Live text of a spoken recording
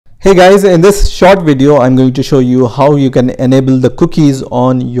Hey guys, in this short video I'm going to show you how you can enable the cookies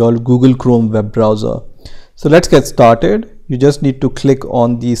on your Google Chrome web browser. So let's get started. You just need to click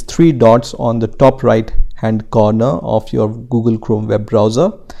on these three dots on the top right hand corner of your Google Chrome web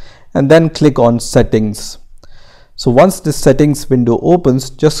browser and then click on settings. So once this settings window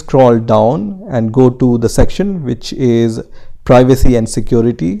opens, just scroll down and go to the section which is privacy and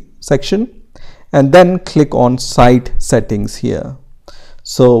security section, and then click on site settings here.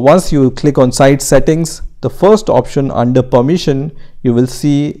 So once you click on site settings, the first option under permission you will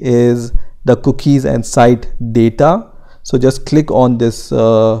see is the cookies and site data. So just click on this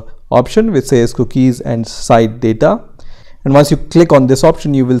option which says cookies and site data, and once you click on this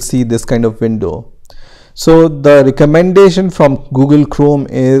option you will see this kind of window. So the recommendation from Google Chrome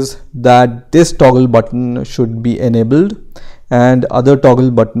is that this toggle button should be enabled and other toggle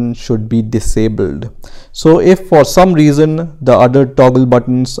button should be disabled. So if for some reason the other toggle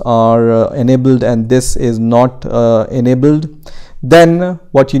buttons are enabled and this is not enabled, then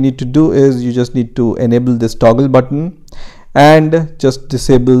what you need to do is you just need to enable this toggle button and just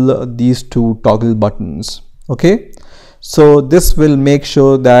disable these two toggle buttons. Okay, so this will make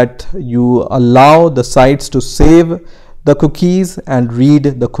sure that you allow the sites to save the cookies and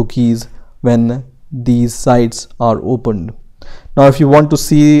read the cookies when these sites are opened. Now if you want to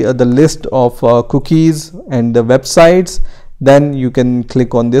see the list of cookies and the websites, then you can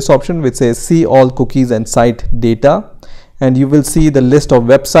click on this option which says see all cookies and site data, and you will see the list of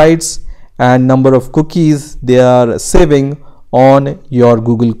websites and number of cookies they are saving on your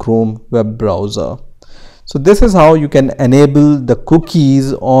Google Chrome web browser. So this is how you can enable the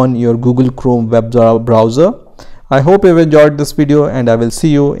cookies on your Google Chrome web browser. I hope you have enjoyed this video and I will see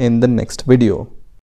you in the next video.